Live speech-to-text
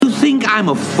think I'm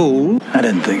a fool? I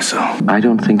didn't think so. I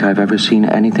don't think I've ever seen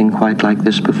anything quite like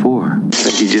this before. I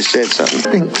think you just said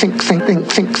something.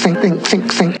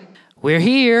 Think. We're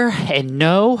here, and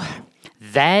no,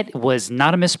 that was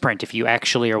not a misprint if you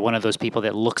actually are one of those people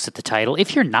that looks at the title.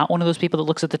 If you're not one of those people that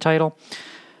looks at the title,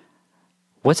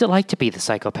 what's it like to be the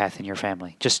psychopath in your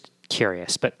family? Just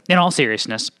curious. But in all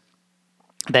seriousness,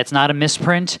 that's not a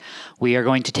misprint. We are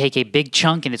going to take a big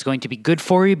chunk, and it's going to be good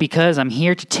for you because I'm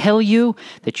here to tell you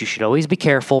that you should always be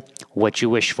careful what you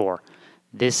wish for.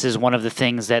 This is one of the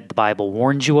things that the Bible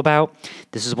warns you about.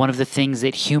 This is one of the things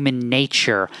that human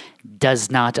nature does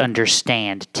not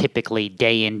understand, typically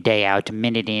day in, day out,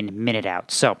 minute in, minute out.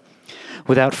 So,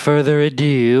 without further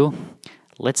ado,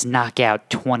 let's knock out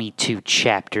 22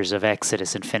 chapters of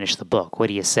Exodus and finish the book. What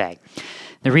do you say?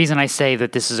 The reason I say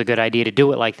that this is a good idea to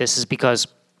do it like this is because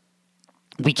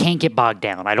we can't get bogged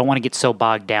down. I don't want to get so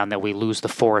bogged down that we lose the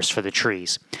forest for the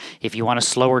trees. If you want a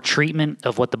slower treatment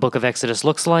of what the book of Exodus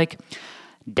looks like,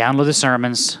 download the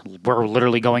sermons. We're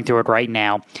literally going through it right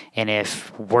now. And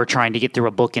if we're trying to get through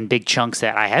a book in big chunks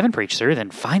that I haven't preached through, then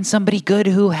find somebody good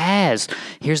who has.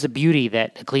 Here's the beauty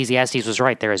that Ecclesiastes was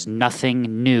right. There is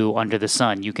nothing new under the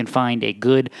sun. You can find a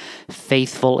good,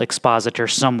 faithful expositor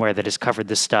somewhere that has covered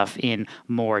this stuff in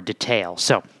more detail.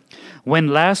 So, when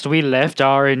last we left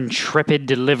our intrepid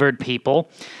delivered people,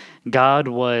 God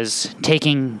was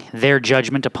taking their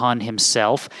judgment upon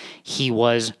himself. He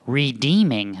was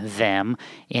redeeming them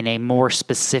in a more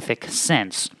specific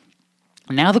sense.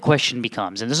 Now the question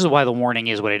becomes, and this is why the warning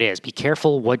is what it is, be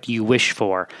careful what you wish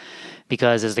for,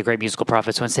 because as the great musical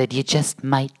prophets once said, you just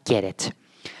might get it.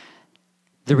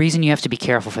 The reason you have to be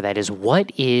careful for that is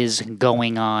what is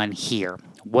going on here?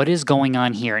 What is going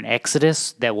on here in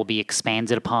Exodus that will be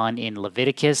expanded upon in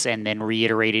Leviticus and then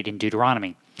reiterated in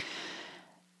Deuteronomy?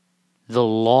 The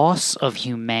loss of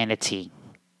humanity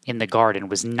in the garden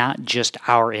was not just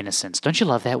our innocence. Don't you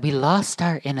love that? We lost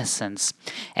our innocence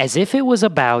as if it was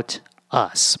about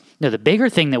us. No, the bigger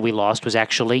thing that we lost was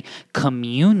actually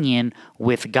communion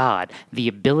with God, the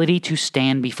ability to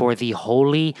stand before the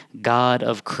holy God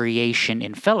of creation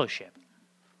in fellowship.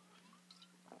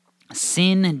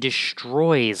 Sin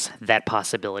destroys that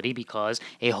possibility because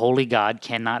a holy God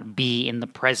cannot be in the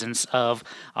presence of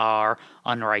our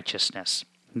unrighteousness.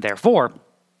 Therefore,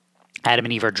 Adam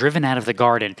and Eve are driven out of the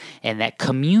garden, and that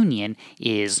communion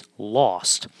is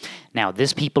lost. Now,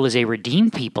 this people is a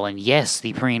redeemed people, and yes,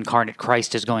 the pre-incarnate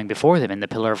Christ is going before them, and the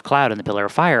pillar of cloud and the pillar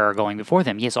of fire are going before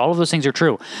them. Yes, all of those things are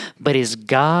true. But is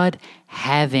God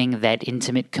having that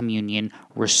intimate communion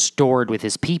restored with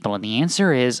his people? And the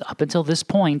answer is, up until this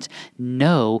point,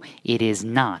 no, it is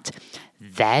not.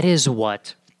 That is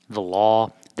what the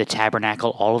law, the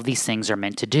tabernacle, all of these things are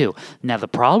meant to do. Now, the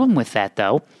problem with that,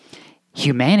 though,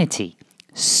 humanity,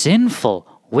 sinful,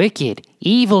 wicked,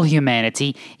 evil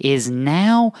humanity, is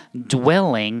now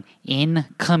dwelling in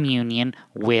communion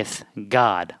with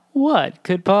God. What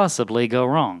could possibly go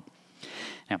wrong?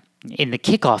 Now, in the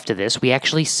kickoff to this, we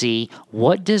actually see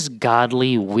what does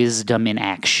godly wisdom in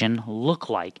action look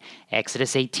like.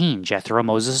 Exodus 18, Jethro,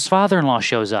 Moses' father-in-law,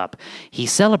 shows up. He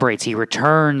celebrates. He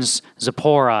returns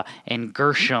Zipporah and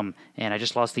Gershom, and I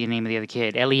just lost the name of the other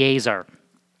kid, Eleazar.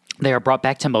 They are brought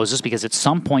back to Moses because at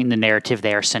some point in the narrative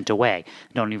they are sent away.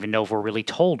 I don't even know if we're really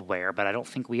told where, but I don't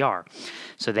think we are.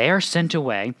 So they are sent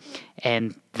away,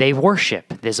 and they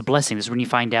worship. There's a blessing. This is when you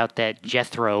find out that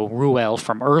Jethro, Ruel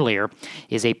from earlier,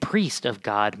 is a priest of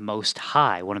God Most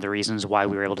High. One of the reasons why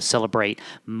we were able to celebrate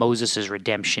Moses'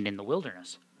 redemption in the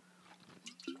wilderness.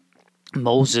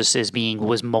 Moses was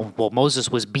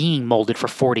being molded for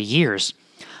 40 years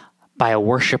by a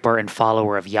worshiper and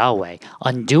follower of Yahweh,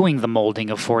 undoing the molding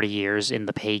of 40 years in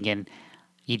the pagan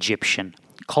Egyptian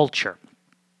culture.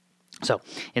 So,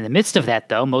 in the midst of that,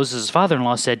 though, Moses'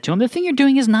 father-in-law said to him, the thing you're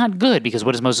doing is not good, because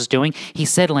what is Moses doing? He's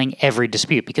settling every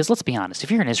dispute, because let's be honest, if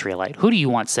you're an Israelite, who do you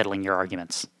want settling your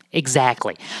arguments?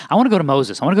 Exactly. I want to go to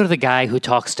Moses. I want to go to the guy who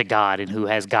talks to God and who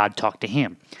has God talk to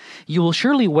him. You will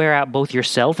surely wear out both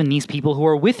yourself and these people who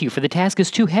are with you, for the task is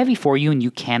too heavy for you, and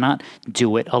you cannot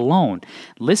do it alone.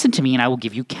 Listen to me, and I will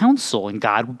give you counsel, and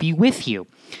God will be with you.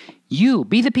 You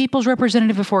be the people's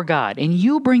representative before God, and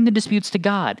you bring the disputes to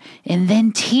God, and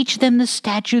then teach them the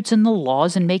statutes and the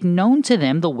laws, and make known to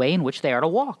them the way in which they are to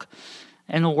walk,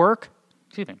 and the work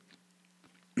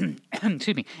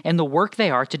and the work they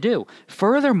are to do.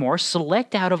 Furthermore,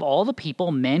 select out of all the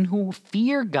people men who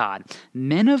fear God,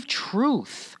 men of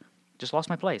truth. Just lost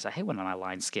my place. I hate when my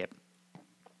lines skip.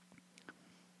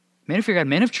 Men who fear God,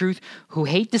 men of truth, who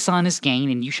hate dishonest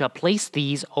gain, and you shall place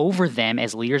these over them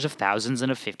as leaders of thousands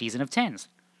and of fifties and of tens.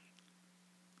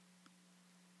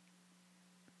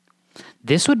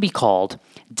 This would be called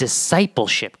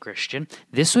discipleship, Christian.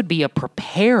 This would be a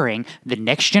preparing the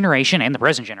next generation and the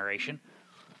present generation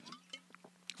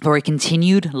for a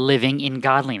continued living in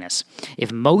godliness.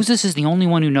 If Moses is the only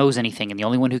one who knows anything and the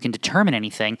only one who can determine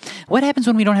anything, what happens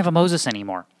when we don't have a Moses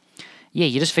anymore? Yeah,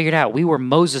 you just figured out we were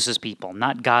Moses' people,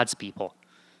 not God's people.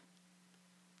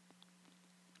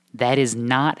 That is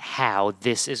not how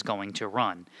this is going to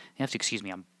run. You have to excuse me,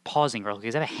 I'm pausing real quick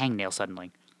because I have a hangnail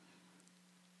suddenly.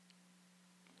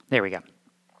 There we go.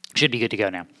 Should be good to go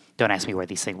now. Don't ask me why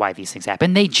these things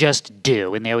happen. They just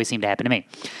do, and they always seem to happen to me.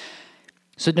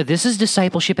 So no, this is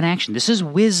discipleship in action. This is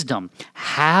wisdom.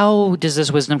 How does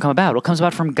this wisdom come about? Well, it comes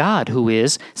about from God, who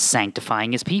is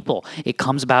sanctifying his people. It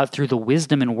comes about through the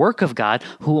wisdom and work of God,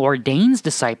 who ordains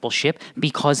discipleship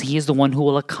because he is the one who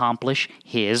will accomplish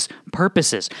his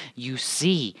purposes. You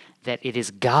see that it is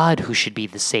God who should be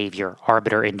the savior,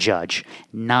 arbiter, and judge,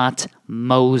 not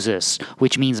Moses,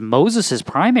 which means Moses'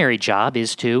 primary job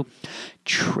is to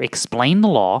explain the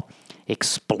law,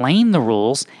 explain the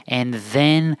rules, and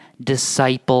then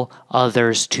disciple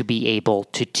others to be able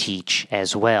to teach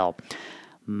as well.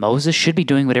 Moses should be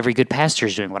doing what every good pastor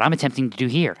is doing, what I'm attempting to do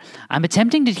here. I'm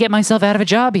attempting to get myself out of a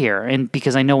job here, and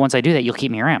because I know once I do that, you'll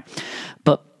keep me around.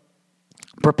 But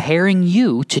preparing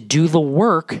you to do the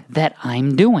work that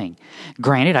I'm doing.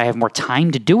 Granted, I have more time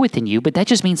to do it than you, but that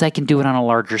just means I can do it on a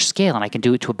larger scale and I can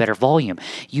do it to a better volume.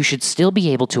 You should still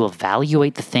be able to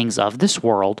evaluate the things of this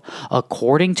world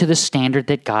according to the standard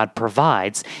that God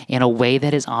provides in a way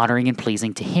that is honoring and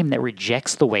pleasing to him, that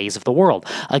rejects the ways of the world.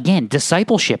 Again,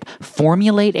 discipleship.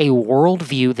 Formulate a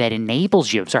worldview that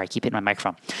enables you. Sorry, I keep hitting my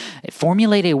microphone.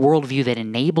 Formulate a worldview that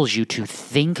enables you to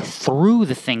think through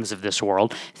the things of this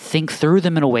world, think through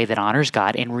them in a way that honors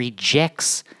God and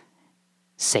rejects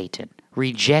Satan,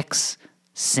 rejects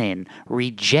sin,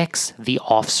 rejects the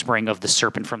offspring of the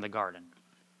serpent from the garden.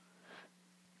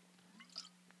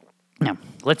 Now,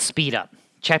 let's speed up.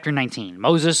 Chapter 19,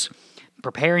 Moses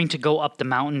preparing to go up the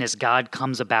mountain as God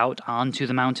comes about onto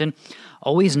the mountain.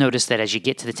 Always notice that as you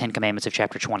get to the 10 Commandments of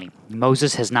chapter 20,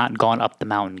 Moses has not gone up the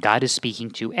mountain. God is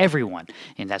speaking to everyone,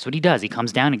 and that's what he does. He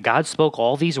comes down, and God spoke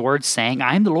all these words, saying,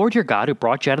 I am the Lord your God who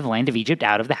brought you out of the land of Egypt,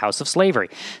 out of the house of slavery.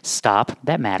 Stop.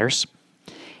 That matters.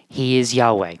 He is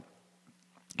Yahweh.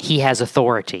 He has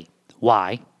authority.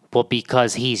 Why? Well,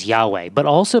 because he's Yahweh, but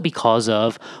also because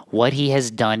of what he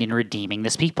has done in redeeming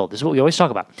this people. This is what we always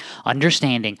talk about.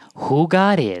 Understanding who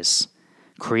God is,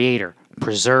 creator,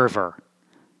 preserver,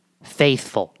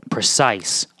 faithful,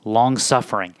 precise,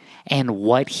 long-suffering, and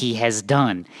what he has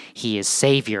done. He is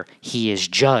Savior, he is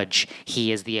Judge,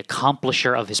 he is the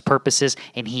accomplisher of his purposes,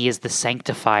 and he is the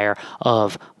sanctifier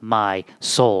of my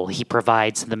soul. He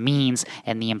provides the means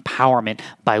and the empowerment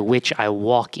by which I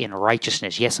walk in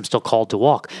righteousness. Yes, I'm still called to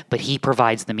walk, but he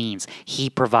provides the means. He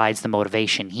provides the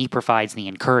motivation. He provides the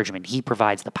encouragement. He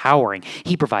provides the powering.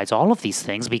 He provides all of these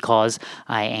things because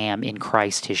I am in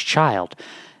Christ his child.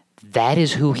 That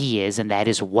is who he is, and that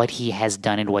is what he has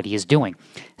done and what he is doing.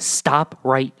 Stop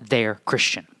right there,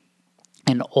 Christian,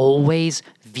 and always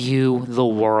view the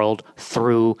world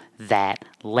through that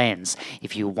lens.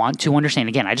 If you want to understand,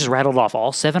 again, I just rattled off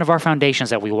all 7 of our foundations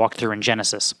that we walked through in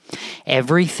Genesis.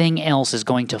 Everything else is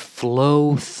going to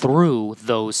flow through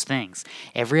those things.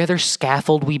 Every other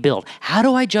scaffold we build. How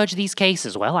do I judge these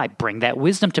cases? Well, I bring that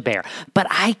wisdom to bear. But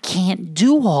I can't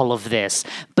do all of this.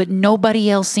 But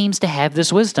nobody else seems to have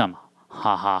this wisdom.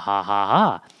 Ha ha ha ha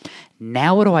ha.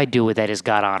 Now what do I do with that is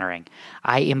God honoring?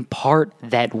 I impart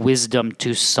that wisdom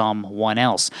to someone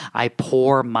else. I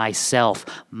pour myself,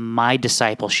 my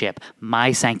discipleship,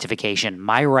 my sanctification,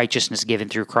 my righteousness given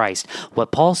through Christ.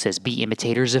 What Paul says, be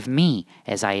imitators of me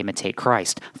as I imitate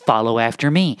Christ. Follow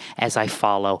after me as I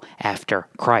follow after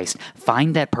Christ.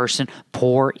 Find that person,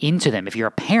 pour into them. If you're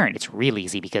a parent, it's really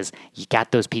easy because you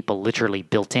got those people literally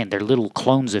built in. They're little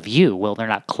clones of you. Well, they're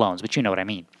not clones, but you know what I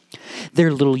mean.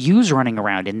 They're little yous running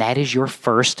around, and that is your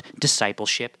first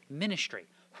discipleship ministry.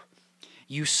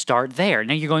 You start there.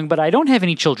 Now you're going, but I don't have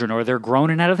any children, or they're grown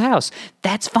and out of the house.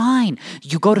 That's fine.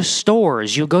 You go to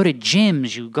stores, you go to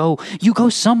gyms, you go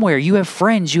somewhere, you have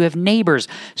friends, you have neighbors.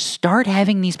 Start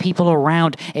having these people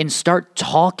around and start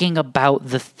talking about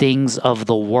the things of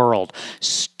the world.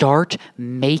 Start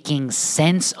making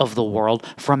sense of the world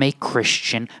from a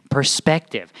Christian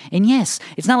perspective. And yes,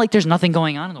 it's not like there's nothing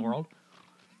going on in the world.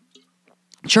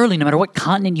 Surely, no matter what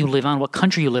continent you live on, what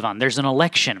country you live on, there's an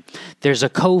election, there's a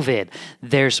COVID,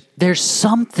 there's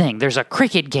something, there's a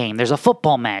cricket game, there's a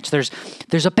football match, there's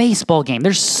a baseball game,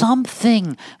 there's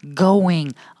something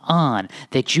going on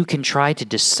that you can try to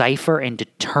decipher and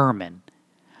determine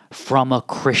from a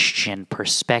Christian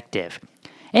perspective.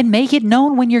 And make it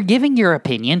known when you're giving your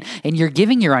opinion and you're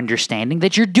giving your understanding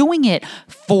that you're doing it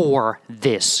for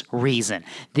this reason.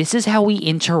 This is how we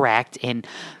interact and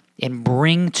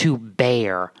bring to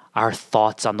bear our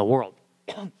thoughts on the world.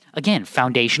 Again,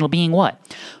 foundational being what?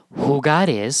 Who God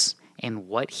is and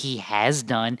what he has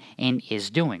done and is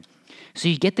doing. So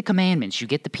you get the commandments, you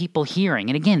get the people hearing.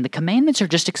 And again, the commandments are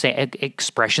just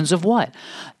expressions of what?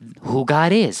 Who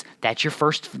God is. That's your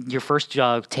first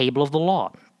table of the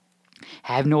law.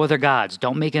 Have no other gods.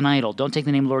 Don't make an idol. Don't take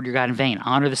the name of the Lord your God in vain.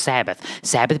 Honor the Sabbath.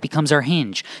 Sabbath becomes our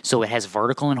hinge. So it has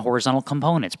vertical and horizontal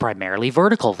components, primarily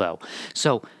vertical though.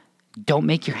 So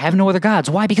have no other gods.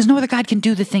 Why? Because no other God can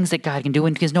do the things that God can do,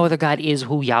 and because no other God is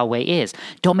who Yahweh is.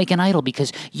 Don't make an idol,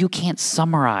 because you can't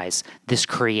summarize this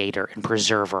creator and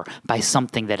preserver by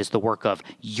something that is the work of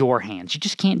your hands. You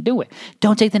just can't do it.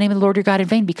 Don't take the name of the Lord your God in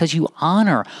vain, because you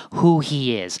honor who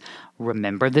he is.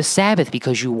 Remember the Sabbath,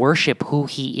 because you worship who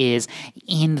he is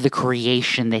in the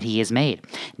creation that he has made.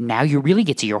 Now you really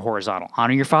get to your horizontal.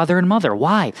 Honor your father and mother.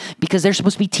 Why? Because they're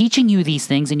supposed to be teaching you these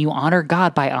things, and you honor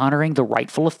God by honoring the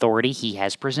rightful authority he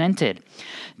has presented.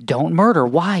 Don't murder.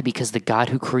 Why? Because the God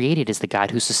who created is the God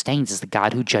who sustains, is the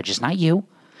God who judges, not you.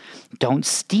 Don't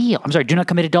steal. Do not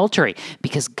commit adultery,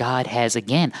 because God has,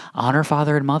 again, honor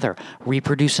father and mother,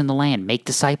 reproduce in the land, make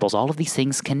disciples. All of these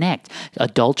things connect.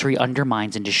 Adultery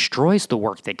undermines and destroys the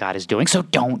work that God is doing, so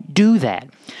don't do that.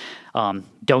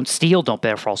 Don't steal, don't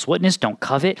bear false witness, don't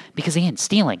covet, because again,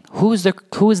 stealing, who is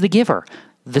the giver?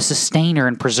 The sustainer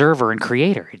and preserver and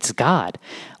creator. It's God.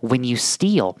 When you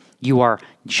steal, you are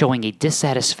showing a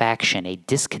dissatisfaction, a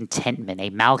discontentment,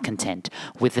 a malcontent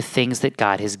with the things that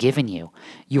God has given you.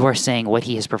 You are saying what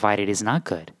he has provided is not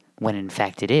good, when in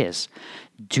fact it is.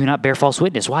 Do not bear false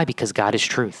witness. Why? Because God is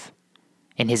truth,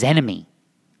 and his enemy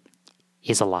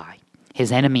is a lie.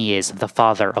 His enemy is the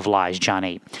father of lies, John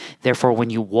 8. Therefore, when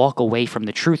you walk away from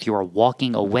the truth, you are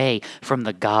walking away from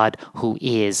the God who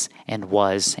is and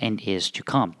was and is to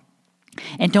come.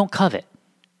 And don't covet.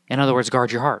 In other words,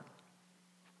 guard your heart.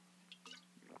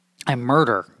 I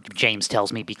murder, James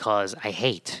tells me, because I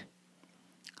hate.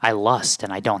 I lust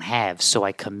and I don't have, so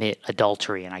I commit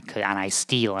adultery and I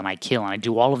steal and I kill and I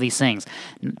do all of these things.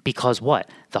 Because what?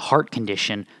 The heart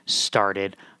condition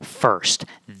started first.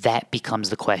 That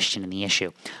becomes the question and the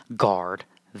issue. Guard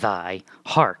thy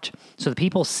heart. So the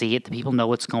people see it. The people know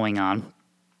what's going on.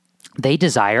 They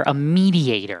desire a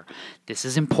mediator. This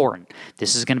is important.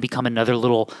 This is going to become another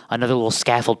little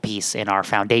scaffold piece in our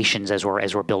foundations as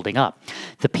we're building up.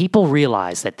 The people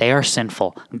realize that they are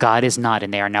sinful. God is not,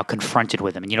 and they are now confronted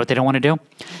with him. And you know what they don't want to do?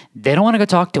 They don't want to go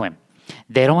talk to him.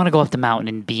 They don't want to go up the mountain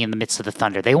and be in the midst of the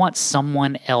thunder. They want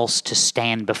someone else to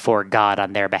stand before God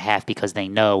on their behalf, because they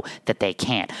know that they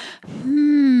can't.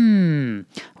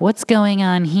 What's going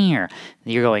on here?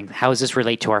 You're going, how does this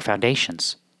relate to our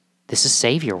foundations? This is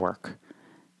Savior work.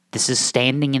 This is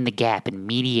standing in the gap and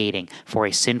mediating for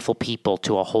a sinful people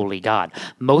to a holy God.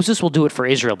 Moses will do it for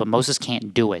Israel, but Moses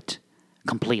can't do it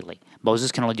completely.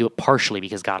 Moses can only do it partially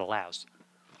because God allows.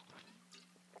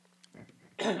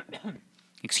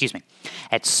 Excuse me.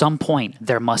 At some point,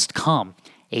 there must come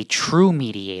a true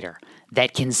mediator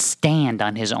that can stand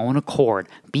on his own accord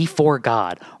before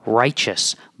God,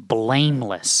 righteous,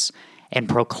 blameless, and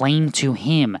proclaim to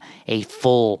him a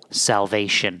full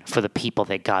salvation for the people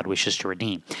that God wishes to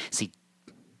redeem. See,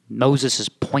 Moses is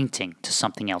pointing to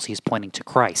something else. He's pointing to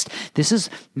Christ.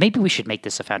 Maybe we should make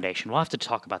this a foundation. We'll have to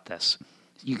talk about this.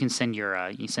 You can send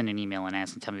an email and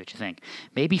ask and tell me what you think.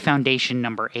 Maybe foundation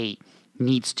number 8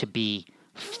 needs to be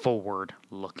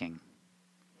forward-looking.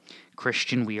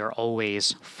 Christian, we are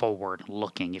always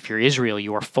forward-looking. If you're Israel,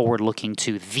 you are forward-looking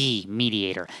to the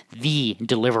mediator, the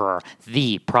deliverer,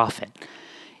 the prophet.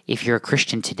 If you're a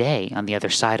Christian today, on the other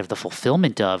side of the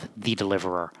fulfillment of the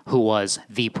deliverer, who was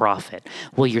the prophet,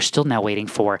 well, you're still now waiting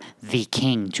for the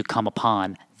king to come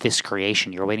upon this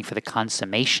creation. You're waiting for the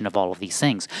consummation of all of these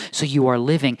things. So you are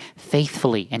living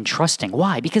faithfully and trusting.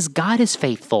 Why? Because God is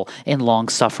faithful and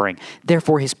long-suffering.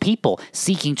 Therefore, his people,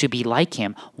 seeking to be like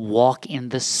him, walk in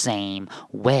the same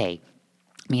way.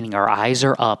 Meaning our eyes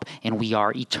are up and we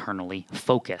are eternally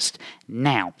focused.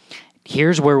 Now,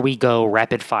 here's where we go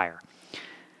rapid fire.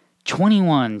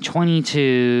 21,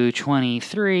 22,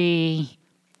 23,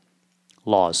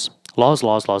 laws. Laws.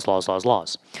 Now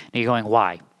you're going,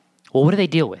 why? Well, what do they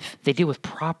deal with? They deal with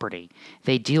property.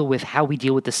 They deal with how we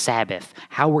deal with the Sabbath,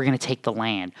 how we're going to take the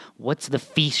land, what's the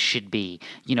feast should be.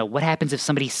 What happens if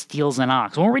somebody steals an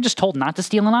ox? Weren't we just told not to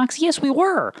steal an ox? Yes, we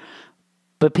were.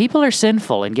 But people are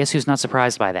sinful, and guess who's not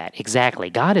surprised by that? Exactly.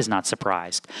 God is not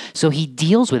surprised. So he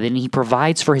deals with it, and he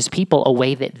provides for his people a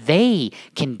way that they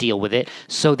can deal with it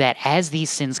so that as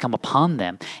these sins come upon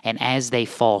them and as they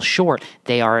fall short,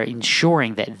 they are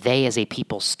ensuring that they as a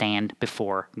people stand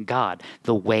before God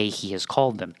the way he has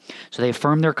called them. So they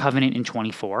affirm their covenant in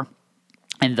 24,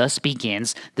 and thus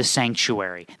begins the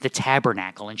sanctuary, the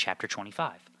tabernacle in chapter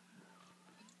 25.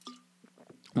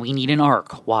 We need an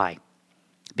ark. Why?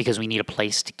 Because we need a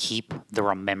place to keep the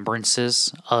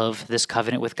remembrances of this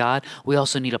covenant with God. We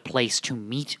also need a place to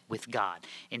meet with God.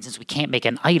 And since we can't make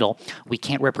an idol, we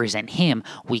can't represent him,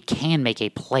 we can make a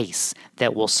place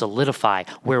that will solidify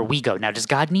where we go. Now, does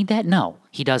God need that? No,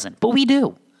 he doesn't. But we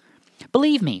do.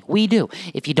 Believe me, we do.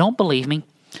 If you don't believe me,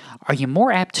 are you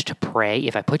more apt to pray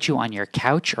if I put you on your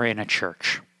couch or in a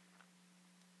church?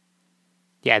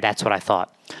 Yeah, that's what I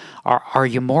thought. Are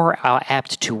you more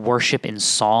apt to worship in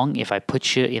song if I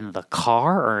put you in the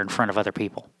car or in front of other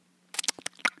people?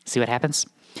 See what happens?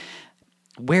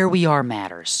 Where we are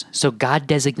matters. So God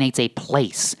designates a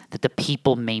place that the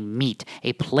people may meet,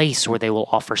 a place where they will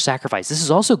offer sacrifice. This is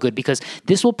also good because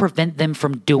this will prevent them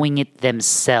from doing it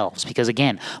themselves. Because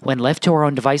again, when left to our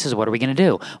own devices, what are we going to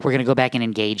do? We're going to go back and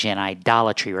engage in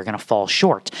idolatry. We're going to fall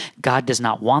short. God does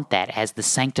not want that. As the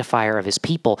sanctifier of his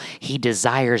people, he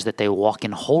desires that they walk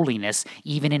in holiness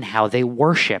even in how they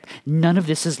worship. None of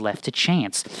this is left to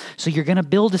chance. So you're going to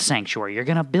build a sanctuary. You're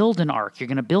going to build an ark. You're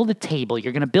going to build a table.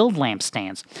 You're going to build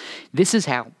lampstands. This is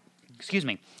how you're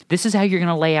going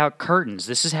to lay out curtains.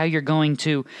 This is how you're going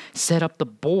to set up the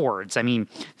boards. I mean,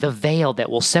 the veil that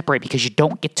will separate, because you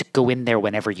don't get to go in there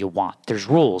whenever you want. There's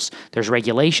rules, there's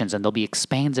regulations, and they'll be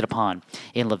expanded upon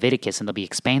in Leviticus, and they'll be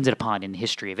expanded upon in the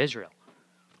history of Israel.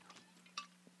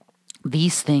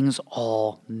 These things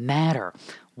all matter.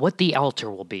 What the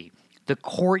altar will be, the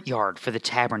courtyard for the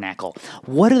tabernacle.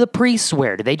 What do the priests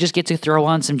wear? Do they just get to throw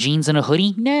on some jeans and a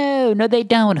hoodie? No, they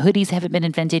don't. Hoodies haven't been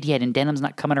invented yet, and denim's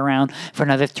not coming around for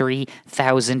another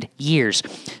 3,000 years.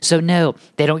 So no,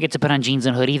 they don't get to put on jeans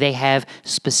and hoodie. They have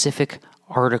specific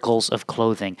articles of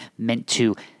clothing meant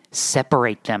to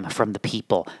separate them from the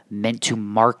people, meant to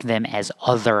mark them as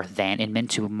other than, and meant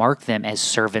to mark them as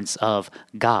servants of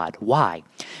God. Why?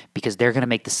 Because they're going to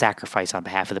make the sacrifice on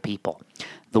behalf of the people.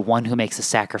 The one who makes the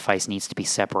sacrifice needs to be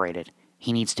separated.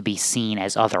 He needs to be seen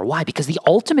as other. Why? Because the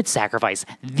ultimate sacrifice,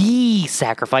 the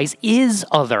sacrifice, is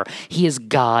other. He is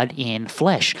God in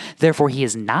flesh. Therefore, he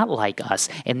is not like us.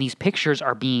 And these pictures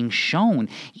are being shown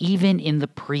even in the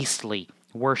priestly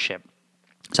worship.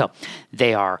 So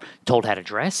they are told how to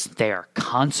dress. They are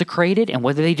consecrated. And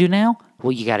what do they do now?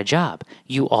 Well, you got a job.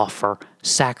 You offer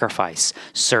sacrifice.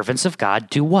 Servants of God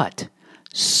do what?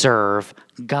 Serve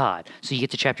God. So you get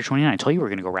to chapter 29. I told you we were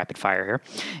going to go rapid fire here.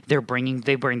 They bring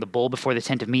the bull before the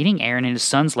tent of meeting. Aaron and his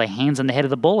sons lay hands on the head of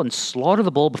the bull and slaughter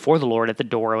the bull before the Lord at the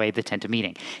doorway of the tent of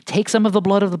meeting. Take some of the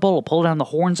blood of the bull, pull down the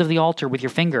horns of the altar with your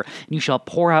finger, and you shall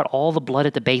pour out all the blood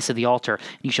at the base of the altar.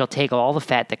 And you shall take all the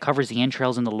fat that covers the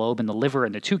entrails and the lobe and the liver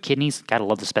and the 2 kidneys. Gotta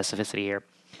love the specificity here.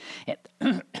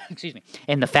 And, excuse me.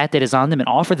 And the fat that is on them, and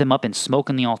offer them up in smoke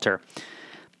on the altar.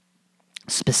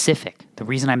 Specific. The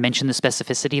reason I mentioned the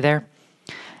specificity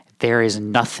there is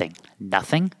nothing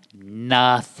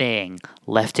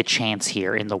left to chance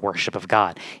here in the worship of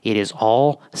God. It is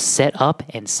all set up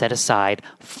and set aside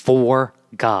for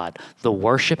God. The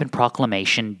worship and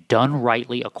proclamation done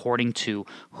rightly according to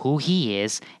who he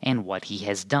is and what he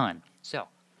has done. So,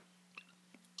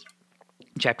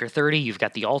 chapter 30, you've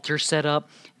got the altar set up,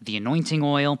 the anointing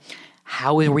oil.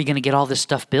 How are we going to get all this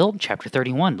stuff built? Chapter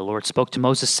 31, the Lord spoke to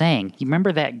Moses saying, you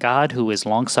remember that God who is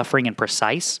long-suffering and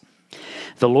precise?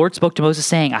 The Lord spoke to Moses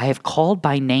saying, I have called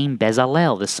by name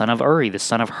Bezalel, the son of Uri, the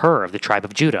son of Hur, of the tribe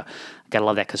of Judah. Gotta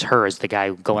love that because Hur is the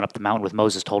guy going up the mountain with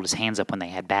Moses to hold his hands up when they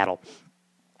had battle.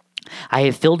 I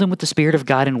have filled him with the Spirit of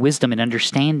God in wisdom and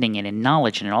understanding and in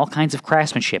knowledge and in all kinds of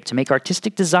craftsmanship to make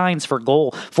artistic designs for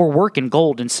work in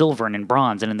gold and silver and in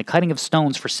bronze and in the cutting of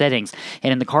stones for settings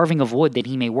and in the carving of wood that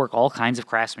he may work all kinds of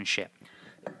craftsmanship.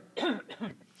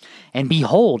 And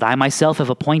behold, I myself have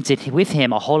appointed with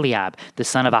him Aholiab, the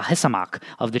son of Ahisamach,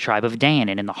 of the tribe of Dan,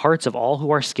 and in the hearts of all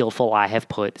who are skillful I have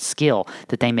put skill,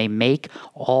 that they may make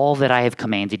all that I have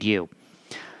commanded you.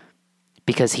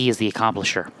 Because he is the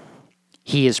accomplisher.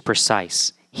 He is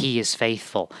precise, he is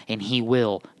faithful, and he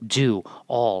will do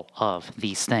all of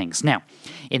these things. Now,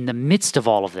 in the midst of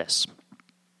all of this,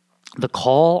 the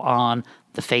call on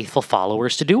the faithful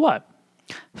followers to do what?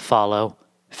 Follow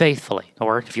faithfully.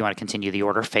 Or, if you want to continue the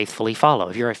order, faithfully follow.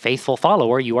 If you're a faithful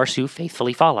follower, you are to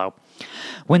faithfully follow.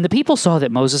 When the people saw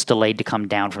that Moses delayed to come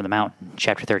down from the mountain,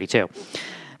 chapter 32,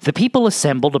 The people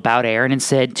assembled about Aaron and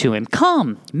said to him,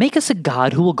 "Come, make us a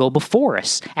god who will go before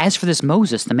us. As for this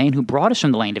Moses, the man who brought us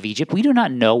from the land of Egypt, we do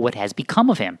not know what has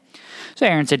become of him." So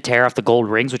Aaron said, "Tear off the gold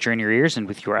rings which are in your ears and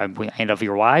of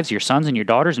your wives, your sons, and your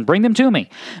daughters, and bring them to me."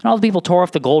 And all the people tore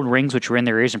off the gold rings which were in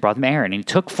their ears and brought them to Aaron. And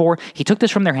he took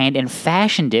this from their hand and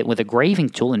fashioned it with a graving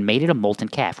tool and made it a molten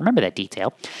calf. Remember that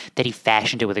detail, that he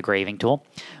fashioned it with a graving tool.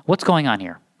 What's going on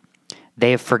here?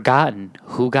 They have forgotten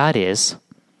who God is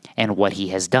and what he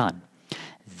has done.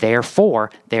 Therefore,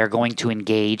 they are going to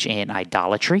engage in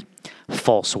idolatry,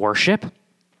 false worship.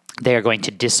 They are going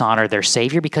to dishonor their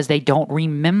Savior because they don't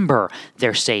remember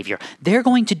their Savior. They're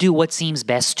going to do what seems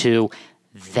best to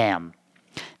them.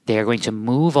 They are going to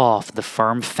move off the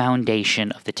firm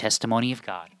foundation of the testimony of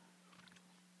God.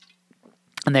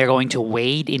 And they're going to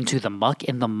wade into the muck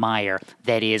and the mire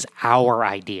that is our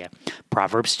idea.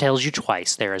 Proverbs tells you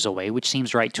twice, there is a way which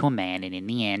seems right to a man, and in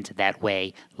the end, that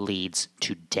way leads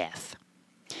to death.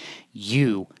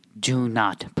 You do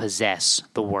not possess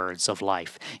the words of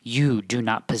life. You do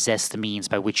not possess the means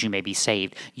by which you may be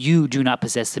saved. You do not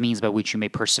possess the means by which you may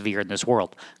persevere in this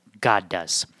world. God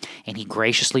does. And he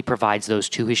graciously provides those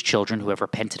to his children who have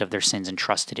repented of their sins and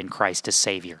trusted in Christ as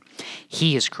Savior.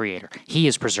 He is Creator. He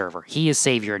is Preserver. He is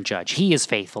Savior and Judge. He is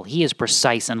faithful. He is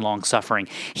precise and long-suffering.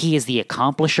 He is the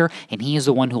accomplisher, and he is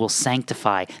the one who will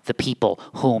sanctify the people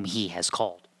whom he has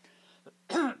called.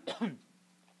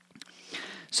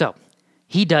 So,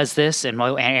 he does this, and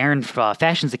Aaron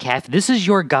fashions the calf. "This is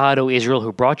your God, O Israel,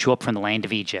 who brought you up from the land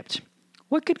of Egypt."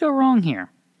 What could go wrong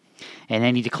here? And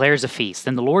then he declares a feast.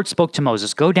 Then the Lord spoke to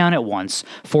Moses, "Go down at once,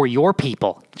 for your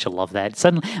people." You'll love that.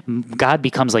 Suddenly, God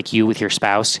becomes like you with your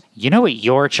spouse. You know what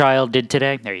your child did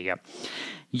today? There you go.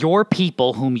 "Your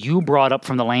people, whom you brought up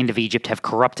from the land of Egypt, have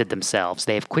corrupted themselves.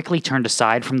 They have quickly turned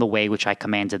aside from the way which I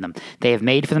commanded them. They have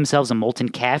made for themselves a molten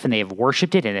calf, and they have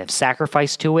worshipped it, and have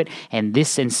sacrificed to it, and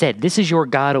said, 'This is your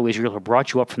God, O Israel, who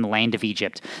brought you up from the land of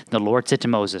Egypt.' The Lord said to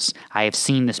Moses, 'I have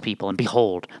seen this people, and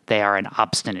behold, they are an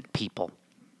obstinate people.'"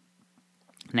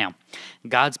 Now,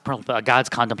 God's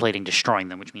contemplating destroying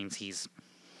them, which means he's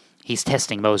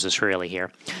testing Moses really here.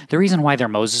 The reason why they're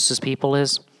Moses' people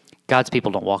is God's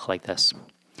people don't walk like this.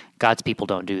 God's people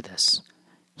don't do this.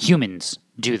 Humans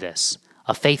do this.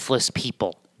 A faithless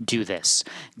people do this.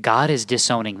 God is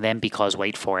disowning them because,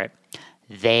 wait for it,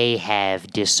 they have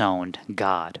disowned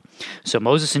God. So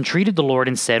Moses entreated the Lord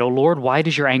and said, "O Lord, why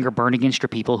does your anger burn against your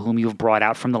people whom you have brought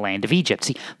out from the land of Egypt?"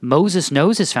 See, Moses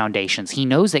knows his foundations. He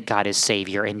knows that God is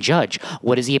Savior and Judge.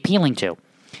 What is he appealing to?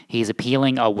 He is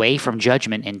appealing away from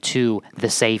judgment and to the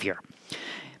Savior.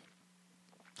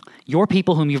 "Your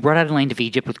people whom you've brought out of the land of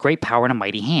Egypt with great power and a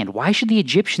mighty hand. Why should the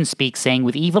Egyptians speak, saying,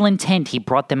 'With evil intent he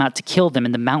brought them out to kill them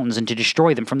in the mountains and to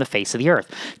destroy them from the face of the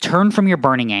earth'? Turn from your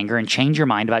burning anger and change your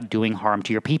mind about doing harm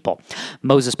to your people."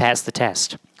 Moses passed the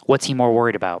test. What's he more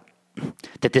worried about?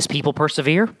 That this people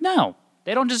persevere? No,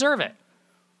 they don't deserve it.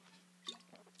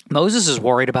 Moses is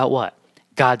worried about what?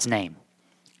 God's name,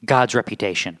 God's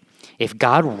reputation. If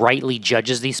God rightly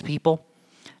judges these people,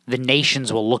 the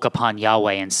nations will look upon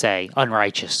Yahweh and say,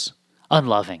 "Unrighteous,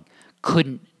 unloving,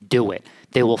 couldn't do it."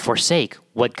 They will forsake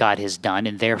what God has done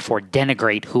and therefore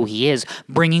denigrate who he is,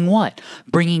 bringing what?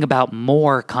 Bringing about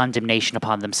more condemnation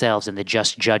upon themselves and the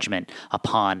just judgment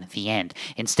upon the end.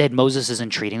 Instead, Moses is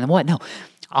entreating them what? No,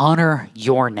 honor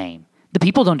your name. The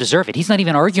people don't deserve it. He's not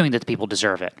even arguing that the people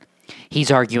deserve it.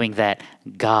 He's arguing that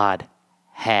God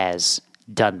has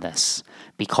done this.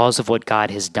 Because of what God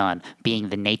has done, being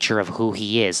the nature of who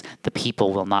he is, the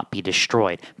people will not be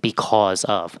destroyed because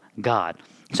of God.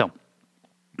 So,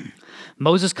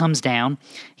 Moses comes down,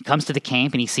 he comes to the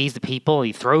camp, and he sees the people,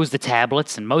 he throws the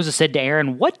tablets, and Moses said to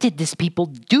Aaron, "What did this people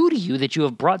do to you that you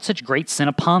have brought such great sin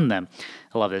upon them?"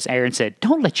 I love this. Aaron said,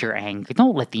 don't let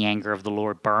the anger of the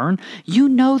Lord burn. You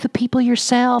know the people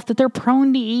yourself, that they're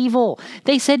prone to evil.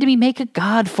 They said to me, "Make a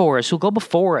god for us who'll go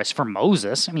before us." For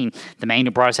Moses, the man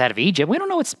who brought us out of Egypt, we don't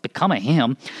know what's become of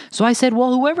him. So I said,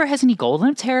 "Well, whoever has any gold, let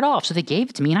him tear it off." So they gave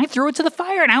it to me, and I threw it to the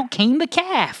fire, and out came the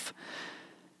calf.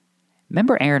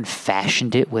 Remember Aaron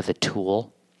fashioned it with a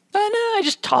tool? No, I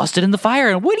just tossed it in the fire,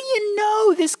 and what do you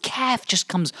know? This calf just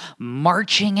comes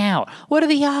marching out. What are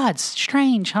the odds?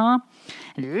 Strange, huh?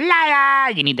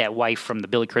 Liar! You need that wife from the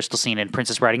Billy Crystal scene in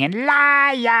Princess Bride again.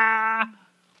 Liar!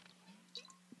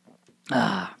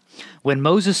 When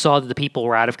Moses saw that the people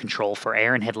were out of control, for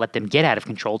Aaron had let them get out of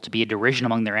control to be a derision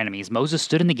among their enemies, Moses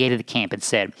stood in the gate of the camp and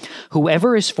said,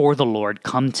 "Whoever is for the Lord,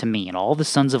 come to me." And all the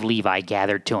sons of Levi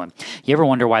gathered to him. You ever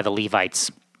wonder why the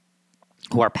Levites,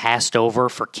 who are passed over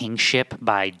for kingship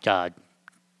by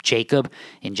Jacob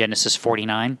in Genesis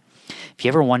 49, if you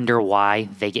ever wonder why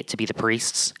they get to be the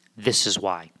priests, this is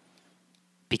why.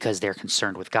 because they're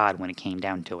concerned with God when it came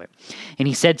down to it. And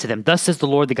he said to them, "Thus says the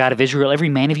Lord, the God of Israel, every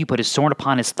man of you put his sword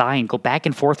upon his thigh and go back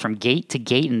and forth from gate to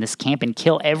gate in this camp and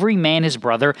kill every man his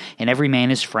brother and every man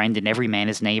his friend and every man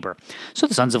his neighbor." So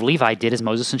the sons of Levi did as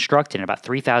Moses instructed, and about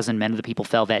 3,000 men of the people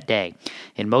fell that day.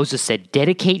 And Moses said,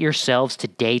 "Dedicate yourselves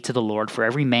today to the Lord, for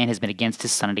every man has been against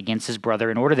his son and against his brother,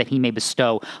 in order that he may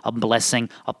bestow a blessing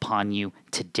upon you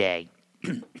today."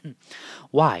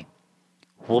 Why?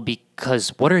 Well, because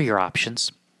what are your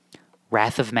options?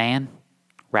 Wrath of man,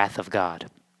 wrath of God.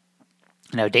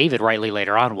 Now, David rightly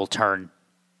later on will turn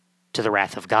to the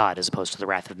wrath of God as opposed to the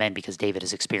wrath of men because David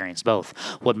has experienced both.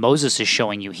 What Moses is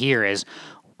showing you here is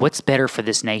what's better for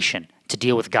this nation, to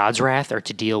deal with God's wrath or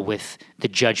to deal with the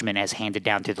judgment as handed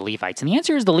down through the Levites? And the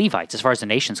answer is the Levites as far as the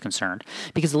nation's concerned,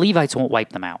 because the Levites won't wipe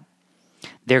them out.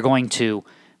 They're going to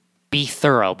be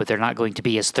thorough, but they're not going to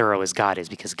be as thorough as God is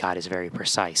because God is very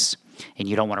precise. And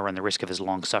you don't want to run the risk of his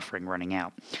long suffering running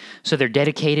out. So they're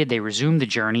dedicated. They resume the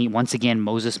journey. Once again,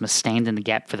 Moses must stand in the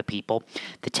gap for the people.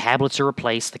 The tablets are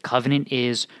replaced. The covenant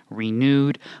is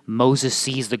renewed. Moses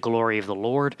sees the glory of the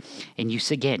Lord. And you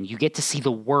get to see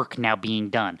the work now being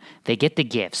done. They get the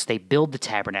gifts. They build the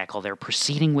tabernacle. They're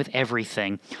proceeding with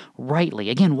everything rightly.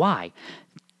 Again, why?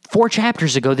 4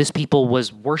 chapters ago, this people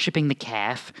was worshiping the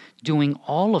calf, doing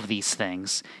all of these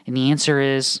things. And the answer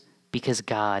is because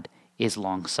God is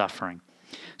long-suffering.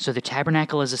 So the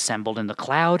tabernacle is assembled, and the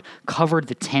cloud covered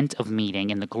the tent of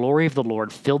meeting, and the glory of the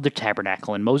Lord filled the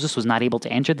tabernacle, and Moses was not able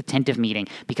to enter the tent of meeting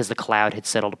because the cloud had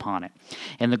settled upon it.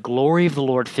 And the glory of the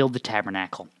Lord filled the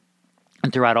tabernacle.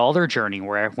 And throughout all their journey,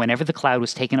 whenever the cloud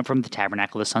was taken up from the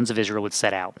tabernacle, the sons of Israel would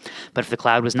set out. But if the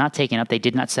cloud was not taken up, they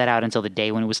did not set out until the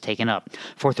day when it was taken up.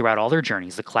 For throughout all their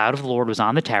journeys, the cloud of the Lord was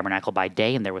on the tabernacle by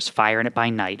day, and there was fire in it by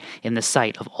night, in the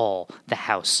sight of all the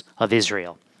house of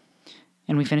Israel.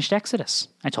 And we finished Exodus.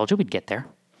 I told you we'd get there.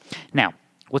 Now,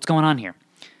 what's going on here?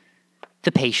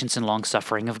 The patience and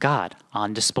long-suffering of God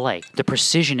on display. The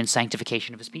precision and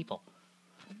sanctification of his people.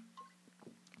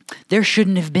 There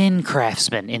shouldn't have been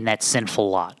craftsmen in that sinful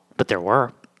lot, but there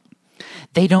were.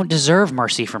 They don't deserve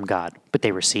mercy from God, but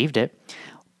they received it.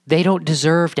 They don't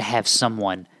deserve to have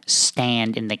someone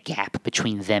stand in the gap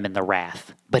between them and the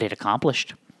wrath, but it's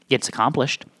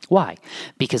accomplished. Why?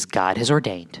 Because God has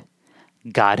ordained,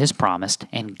 God has promised,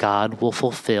 and God will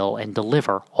fulfill and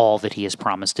deliver all that he has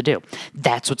promised to do.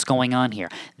 That's what's going on here.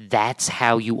 That's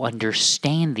how you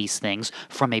understand these things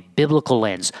from a biblical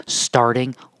lens,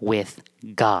 starting with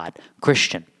God.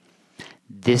 Christian,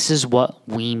 this is what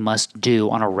we must do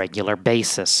on a regular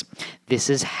basis. This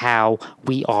is how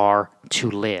we are to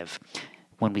live.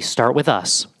 When we start with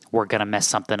us, we're going to mess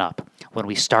something up. When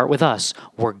we start with us,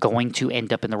 we're going to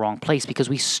end up in the wrong place because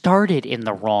we started in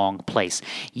the wrong place.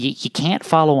 You can't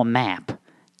follow a map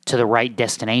to the right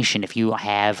destination if you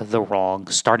have the wrong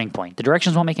starting point. The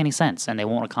directions won't make any sense, and they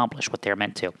won't accomplish what they're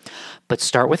meant to. But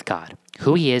start with God,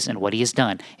 who he is and what he has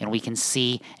done, and we can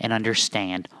see and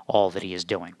understand all that he is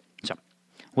doing. So,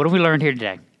 what have we learned here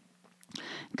today?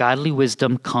 Godly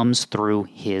wisdom comes through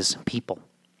his people.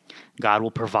 God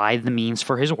will provide the means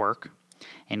for his work,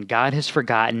 and God has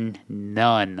forgotten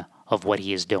none of what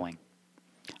he is doing.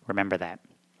 Remember that.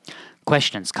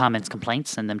 Questions, comments, complaints,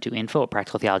 send them to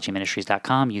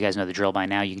info@practicaltheologyministries.com. You guys know the drill by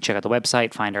now. You can check out the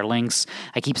website, find our links.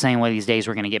 I keep saying one of these days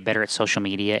we're going to get better at social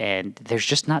media, and there's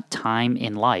just not time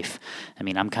in life. I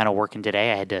mean, I'm kind of working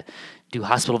today. I had to do a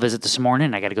hospital visit this morning,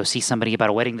 and I got to go see somebody about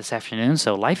a wedding this afternoon,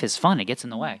 so life is fun. It gets in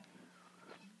the way.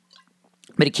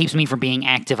 But it keeps me from being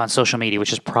active on social media,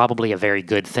 which is probably a very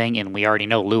good thing. And we already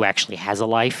know Lou actually has a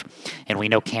life, and we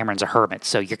know Cameron's a hermit.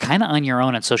 So you're kind of on your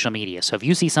own on social media. So if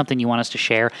you see something you want us to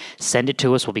share, send it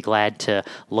to us. We'll be glad to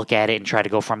look at it and try to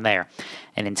go from there.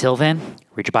 And until then,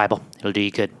 read your Bible. It'll do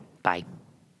you good. Bye.